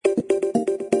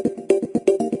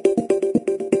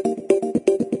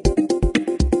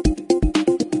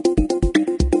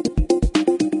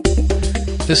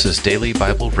This is Daily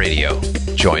Bible Radio.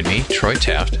 Join me, Troy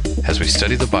Taft, as we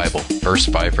study the Bible verse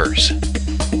by verse.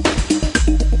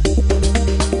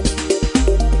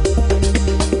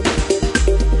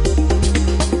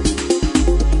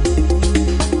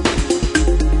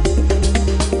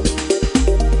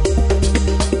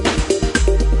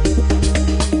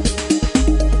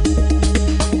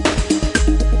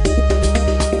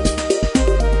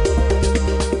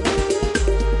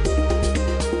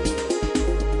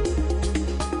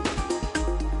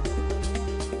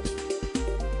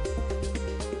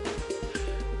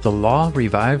 The law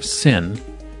revives sin,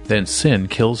 then sin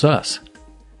kills us.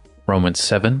 Romans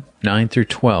 7, 9 through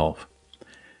 12.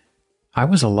 I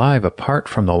was alive apart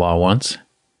from the law once,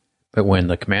 but when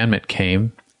the commandment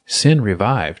came, sin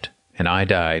revived, and I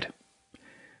died.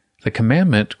 The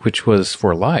commandment which was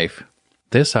for life,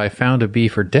 this I found to be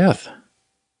for death.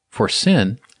 For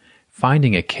sin,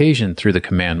 finding occasion through the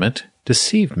commandment,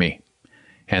 deceived me,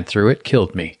 and through it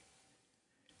killed me.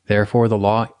 Therefore the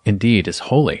law indeed is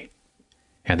holy,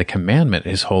 and the commandment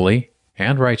is holy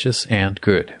and righteous and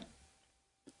good.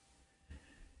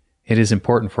 It is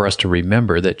important for us to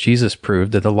remember that Jesus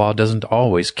proved that the law doesn't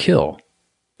always kill.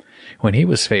 When he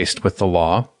was faced with the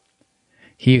law,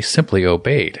 he simply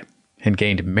obeyed and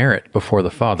gained merit before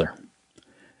the Father.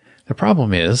 The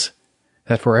problem is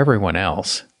that for everyone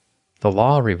else, the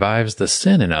law revives the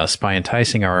sin in us by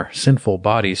enticing our sinful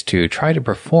bodies to try to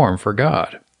perform for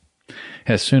God.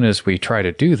 As soon as we try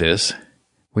to do this,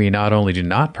 we not only do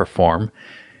not perform,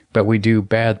 but we do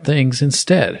bad things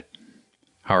instead.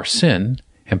 Our sin,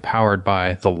 empowered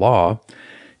by the law,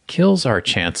 kills our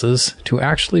chances to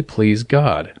actually please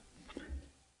God.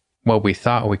 What we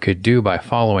thought we could do by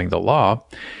following the law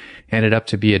ended up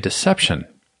to be a deception.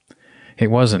 It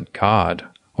wasn't God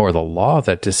or the law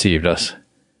that deceived us.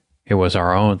 It was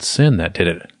our own sin that did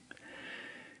it.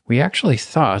 We actually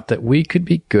thought that we could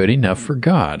be good enough for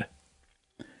God.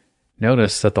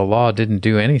 Notice that the law didn't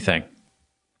do anything.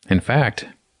 In fact,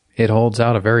 it holds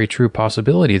out a very true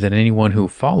possibility that anyone who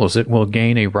follows it will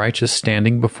gain a righteous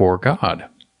standing before God.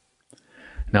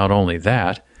 Not only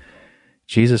that,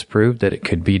 Jesus proved that it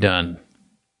could be done.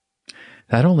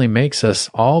 That only makes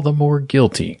us all the more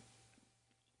guilty.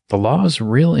 The law's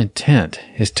real intent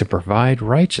is to provide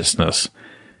righteousness,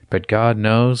 but God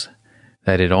knows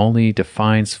that it only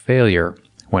defines failure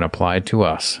when applied to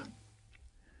us.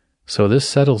 So this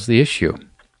settles the issue.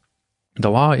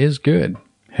 The law is good,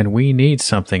 and we need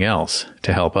something else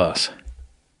to help us.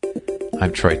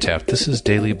 I'm Troy Taft. This is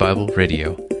Daily Bible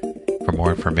Radio. For more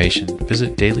information,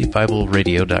 visit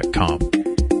dailybibleradio.com.